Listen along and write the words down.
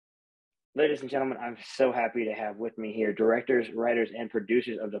Ladies and gentlemen, I'm so happy to have with me here directors, writers, and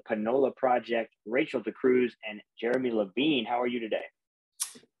producers of the Panola Project, Rachael DeCruz and Jeremy Levine. How are you today?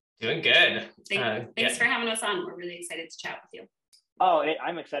 Doing good. Thanks for having us on. We're really excited to chat with you.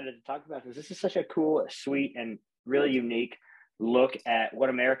 I'm excited to talk about this. This is such a cool, sweet, and really unique look at what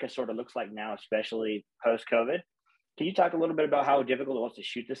America sort of looks like now, especially post-COVID. Can you talk a little bit about how difficult it was to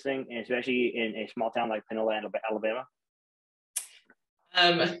shoot this thing, and especially in a small town like Panola, Alabama?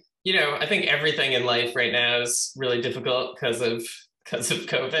 I think everything in life right now is really difficult because of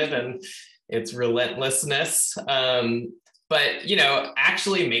COVID and its relentlessness. But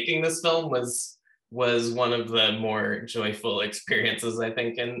actually making this film was one of the more joyful experiences, I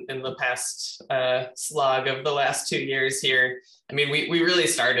think, in the past slog of the last 2 years here. I mean, we really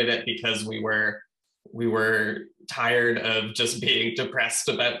started it because we were tired of just being depressed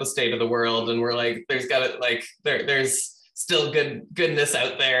about the state of the world, and we're like, there's still goodness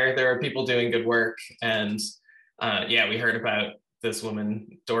out there. There are people doing good work, and we heard about this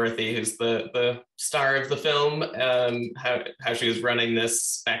woman Dorothy, who's the star of the film, how she was running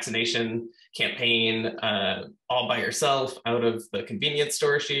this vaccination campaign all by herself out of the convenience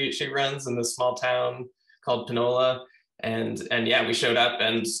store she runs in this small town called Panola, and we showed up,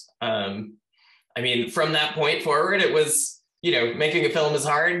 and I mean, from that point forward, it was, making a film is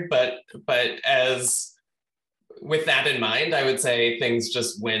hard, but as with that in mind, I would say things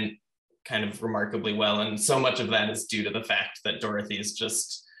just went kind of remarkably well. And so much of that is due to the fact that Dorothy is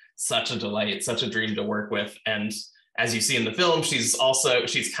just such a delight, such a dream to work with. And as you see in the film, she's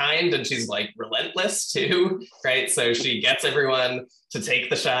kind, and she's like relentless too, right? So she gets everyone to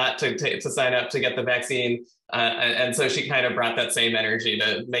take the shot, to sign up to get the vaccine. And so she kind of brought that same energy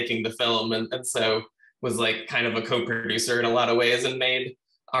to making the film. And so was like kind of a co-producer in a lot of ways, and made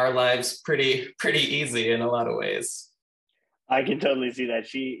our lives pretty easy in a lot of ways. I can totally see that.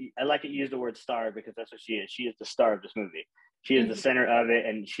 I like to use the word star because that's what she is. She is the star of this movie. She is the center of it,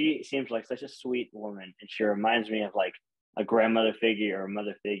 and she seems like such a sweet woman. And she reminds me of like a grandmother figure or a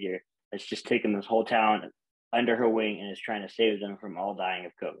mother figure that's just taken this whole town under her wing and is trying to save them from all dying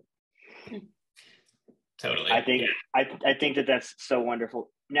of COVID. Totally. I think that's so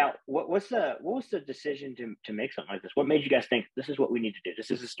wonderful. Now, what was the decision to make something like this? What made you guys think this is what we need to do?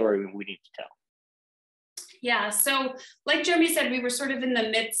 This is a story we need to tell. Yeah, so like Jeremy said, we were sort of in the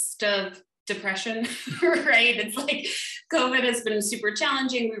midst of depression, right? It's like COVID has been super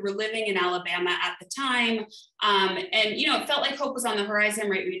challenging. We were living in Alabama at the time. And, it felt like hope was on the horizon,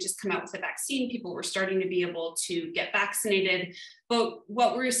 right? We had just come out with the vaccine. People were starting to be able to get vaccinated. But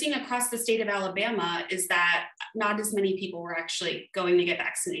what we're seeing across the state of Alabama is that not as many people were actually going to get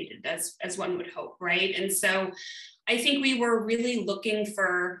vaccinated as one would hope, right? And so I think we were really looking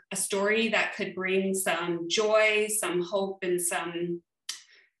for a story that could bring some joy, some hope, and some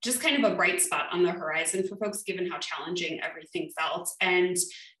just kind of a bright spot on the horizon for folks, given how challenging everything felt. And,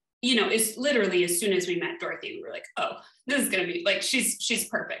 it's literally as soon as we met Dorothy, we were like, oh, this is going to be like, she's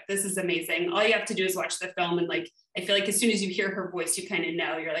perfect. This is amazing. All you have to do is watch the film. And like, I feel like as soon as you hear her voice, you kind of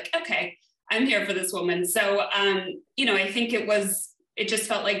know, you're like, okay, I'm here for this woman. So, I think it just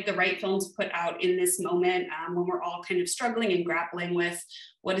felt like the right film to put out in this moment when we're all kind of struggling and grappling with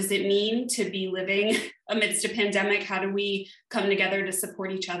what does it mean to be living amidst a pandemic? How do we come together to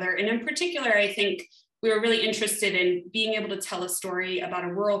support each other? And in particular, I think we were really interested in being able to tell a story about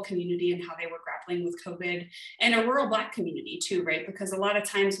a rural community and how they were grappling with COVID, and a rural Black community too, right? Because a lot of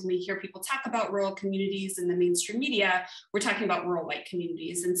times when we hear people talk about rural communities in the mainstream media, we're talking about rural white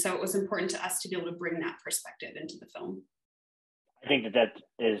communities. And so it was important to us to be able to bring that perspective into the film. I think that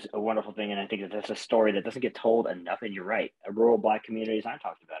is a wonderful thing, and I think that that's a story that doesn't get told enough. And you're right, rural Black communities aren't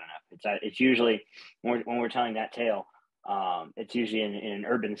talked about enough. It's usually when we're telling that tale, it's usually in an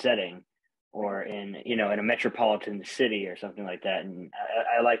urban setting, or in a metropolitan city or something like that. And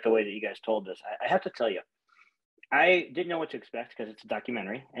I like the way that you guys told this. I have to tell you, I didn't know what to expect because it's a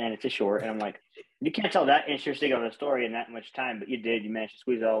documentary and it's a short, and I'm like, you can't tell that interesting of a story in that much time, but you did. You managed to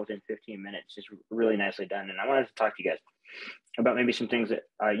squeeze it all within 15 minutes. Just really nicely done. And I wanted to talk to you guys about maybe some things that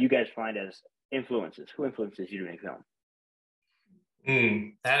you guys find as influences. Who influences you to make film?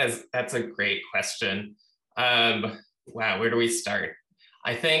 That's a great question. Wow, where do we start?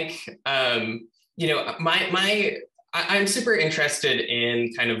 I think I'm super interested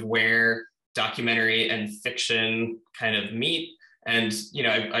in kind of where documentary and fiction kind of meet. And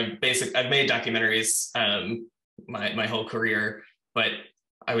I've made documentaries my whole career, but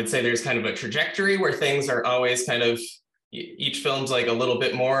I would say there's kind of a trajectory where things are always kind of, each film's like a little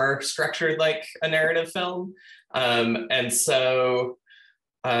bit more structured like a narrative film. And so,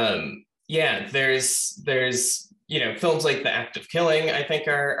 there's films like The Act of Killing, I think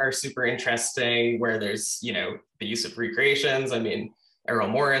are super interesting, where there's, the use of recreations. I mean, Errol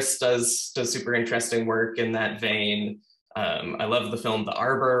Morris does super interesting work in that vein. I love the film The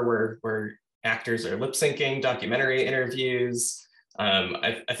Arbor, where actors are lip syncing documentary interviews.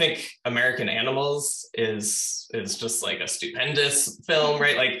 I think American Animals is just like a stupendous film,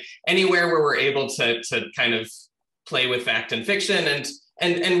 right? Like anywhere where we're able to kind of play with fact and fiction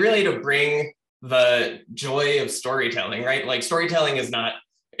and really to bring the joy of storytelling, right? Like storytelling it's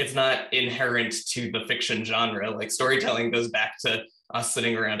not inherent to the fiction genre. Like storytelling goes back to us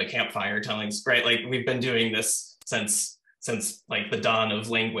sitting around a campfire telling, right? Like we've been doing this since like the dawn of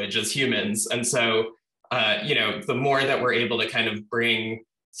language as humans. And so, the more that we're able to kind of bring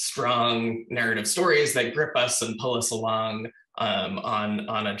strong narrative stories that grip us and pull us along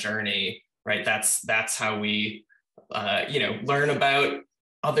on a journey, right? That's how we, learn about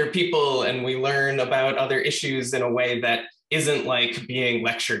other people, and we learn about other issues in a way that isn't like being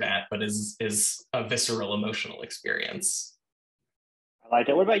lectured at, but is a visceral emotional experience. I like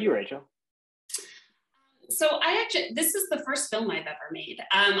that. What about you, Rachel? So this is the first film I've ever made.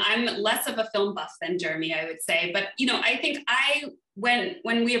 I'm less of a film buff than Jeremy, I would say, but I think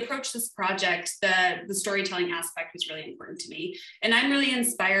when we approached this project, the storytelling aspect was really important to me. And I'm really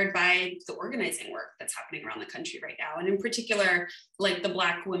inspired by the organizing work that's happening around the country right now. And in particular, like the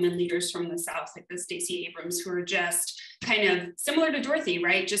Black women leaders from the South, like the Stacey Abrams, who are just kind of similar to Dorothy,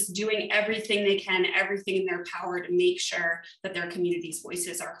 right? Just doing everything they can, everything in their power to make sure that their community's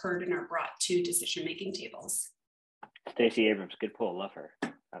voices are heard and are brought to decision-making tables. Stacey Abrams, good pull, love her.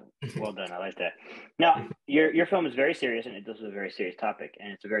 Well done, I like that. Now, your film is very serious, and this is a very serious topic,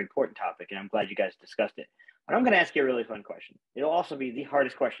 and it's a very important topic, and I'm glad you guys discussed it. But I'm going to ask you a really fun question. It'll also be the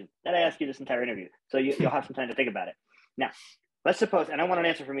hardest question that I ask you this entire interview, so you'll have some time to think about it. Now, let's suppose, and I want an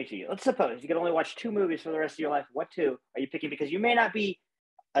answer from each of you. Let's suppose you could only watch 2 movies for the rest of your life. What 2 are you picking? Because you may not be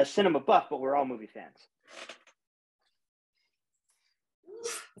a cinema buff, but we're all movie fans.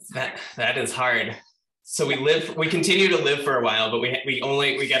 That is hard. So we continue to live for a while, but we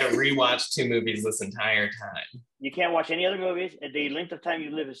got to rewatch 2 movies this entire time. You can't watch any other movies. The length of time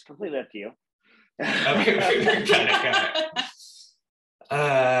you live is completely up to you. Okay, got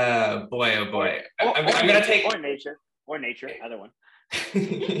it. Boy, oh boy. I'm gonna take nature, either one.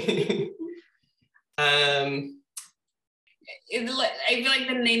 I feel like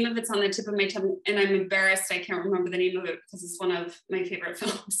the name of it's on the tip of my tongue, and I'm embarrassed I can't remember the name of it because it's one of my favorite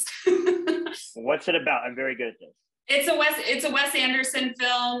films. What's it about? I'm very good at this. It's a Wes Anderson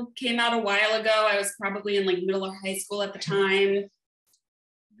film. Came out a while ago. I was probably in like middle or high school at the time.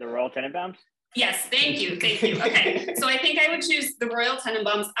 The Royal Tenenbaums? Yes, thank you. Okay, so I think I would choose The Royal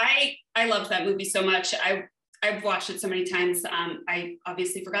Tenenbaums. I loved that movie so much. I've watched it so many times. I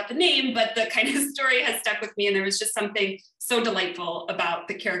obviously forgot the name, but the kind of story has stuck with me. And there was just something so delightful about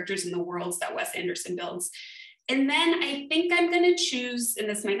the characters and the worlds that Wes Anderson builds. And then I think I'm going to choose, and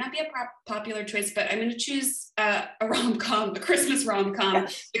this might not be a popular choice, but I'm going to choose a rom-com, a Christmas rom-com,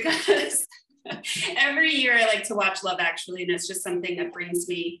 because every year I like to watch Love Actually, and it's just something that brings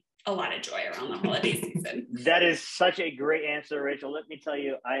me a lot of joy around the holiday season. That is such a great answer, Rachel. Let me tell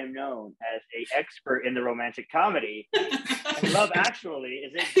you, I am known as an expert in the romantic comedy. And Love Actually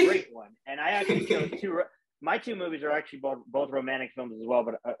is a great one. And I actually chose 2. My 2 movies are actually both romantic films as well.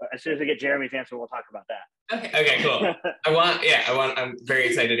 But as soon as we get Jeremy's answer, we'll talk about that. Okay, cool. I'm very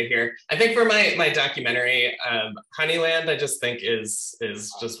excited to hear. I think for my documentary, Honeyland, I just think is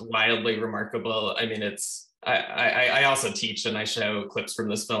just wildly remarkable. I mean, I also teach and I show clips from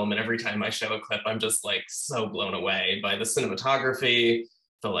this film, and every time I show a clip, I'm just like so blown away by the cinematography,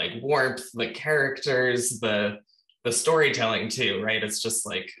 the like warmth, the characters, the storytelling too, right? It's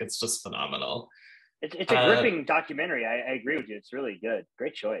just phenomenal. It's a gripping documentary. I agree with you. It's really good.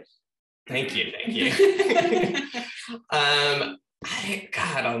 Great choice. Thank you.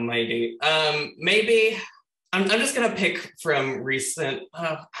 God almighty. Maybe I'm just gonna pick from recent.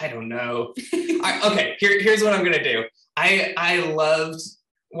 I don't know. Okay, here's what I'm gonna do. I loved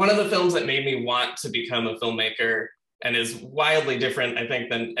one of the films that made me want to become a filmmaker, and is wildly different, I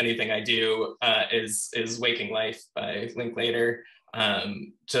think, than anything I do. Is Waking Life by Linklater.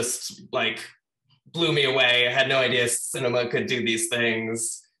 Just like blew me away. I had no idea cinema could do these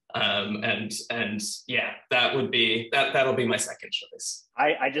things. And yeah, that'll be my second choice.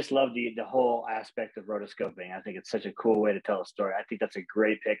 I just love the whole aspect of rotoscoping. I think it's such a cool way to tell a story. I think that's a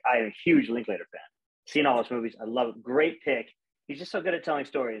great pick. I am a huge Linklater fan. Seen all his movies. I love it. Great pick. He's just so good at telling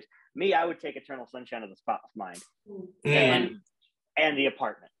stories. Me, I would take Eternal Sunshine of the Spotless Mind and The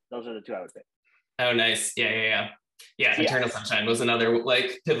Apartment. Those are the 2 I would pick. Oh, nice. Yeah. Eternal Sunshine was another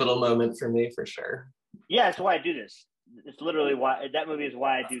like pivotal moment for me, for sure. Yeah, it's why I do this. It's literally why that movie is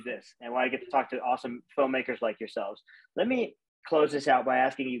why I do this and why I get to talk to awesome filmmakers like yourselves. Let me close this out by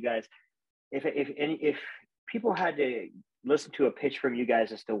asking you guys if people had to listen to a pitch from you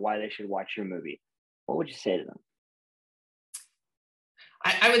guys as to why they should watch your movie, what would you say to them?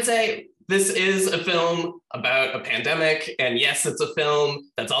 I would say this is a film about a pandemic, and yes, it's a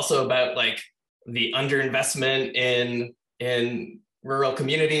film that's also about like the underinvestment in rural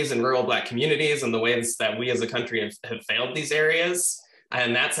communities and rural Black communities and the ways that we as a country have failed these areas.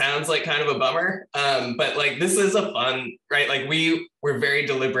 And that sounds like kind of a bummer, but like this is a fun, right? Like we're very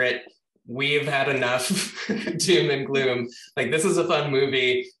deliberate. We've had enough doom and gloom. Like this is a fun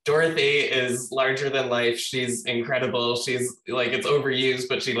movie. Dorothy is larger than life. She's incredible. She's like, it's overused,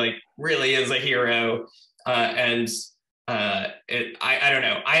 but she like really is a hero. I don't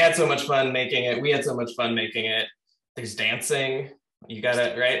know. I had so much fun making it. We had so much fun making it. There's dancing. You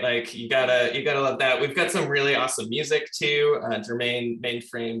gotta, right? Like you gotta love that. We've got some really awesome music too. Jermaine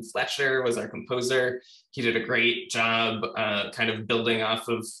Mainframe Fletcher was our composer. He did a great job kind of building off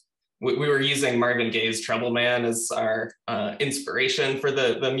of, we were using Marvin Gaye's Trouble Man as our inspiration for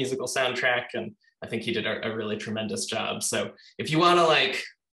the musical soundtrack. And I think he did a really tremendous job. So if you wanna like,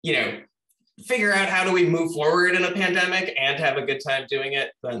 you know, figure out how do we move forward in a pandemic and have a good time doing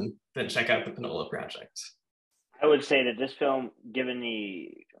it, then check out the Panola Project. I would say that this film, given the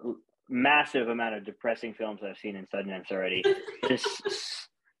massive amount of depressing films I've seen in Sundance already, this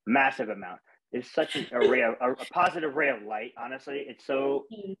massive amount is such a positive ray of light. Honestly, it's so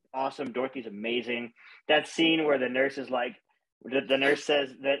awesome. Dorothy's amazing. That scene where the nurse is like, the nurse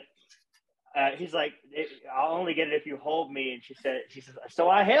says that he's like, "I'll only get it if you hold me," and she says, "So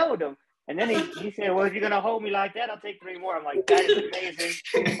I held him." And then he said, "Well, if you're gonna hold me like that, I'll take 3 more." I'm like, that is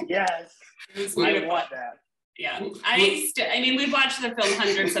amazing. Yes, I want that. Yeah, I mean, we've watched the film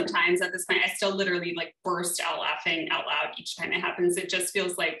hundreds of times at this point. I still literally like burst out laughing out loud each time it happens. It just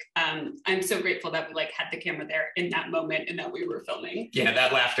feels like I'm so grateful that we like had the camera there in that moment and that we were filming. Yeah,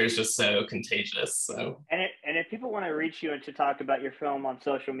 that laughter is just so contagious. So and if people want to reach you and to talk about your film on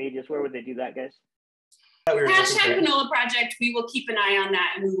social medias, where would they do that, guys? Hashtag Panola Project. We will keep an eye on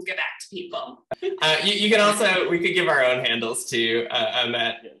that and we will get back to people. You can also, we could give our own handles too. I'm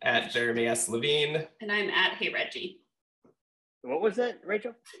at Jeremy S. Levine. And I'm at Hey Reggie. What was that,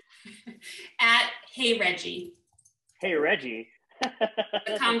 Rachel? At Hey Reggie. Hey Reggie.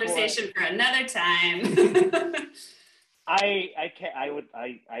 A conversation for another time. I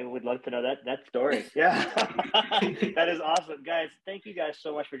would love to know that story. Yeah. That is awesome. Guys, thank you guys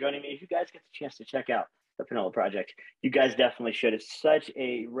so much for joining me. If you guys get the chance to check out the Panola Project, you guys definitely should. It's such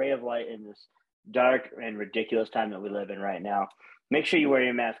a ray of light in this dark and ridiculous time that we live in right now. Make sure you wear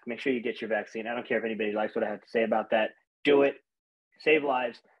your mask. Make sure you get your vaccine. I don't care if anybody likes what I have to say about that. Do it. Save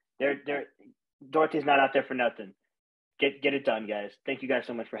lives. Dorothy's not out there for nothing. Get it done, guys. Thank you guys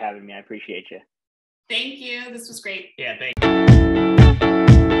so much for having me. I appreciate you. Thank you. This was great. Yeah, thank you.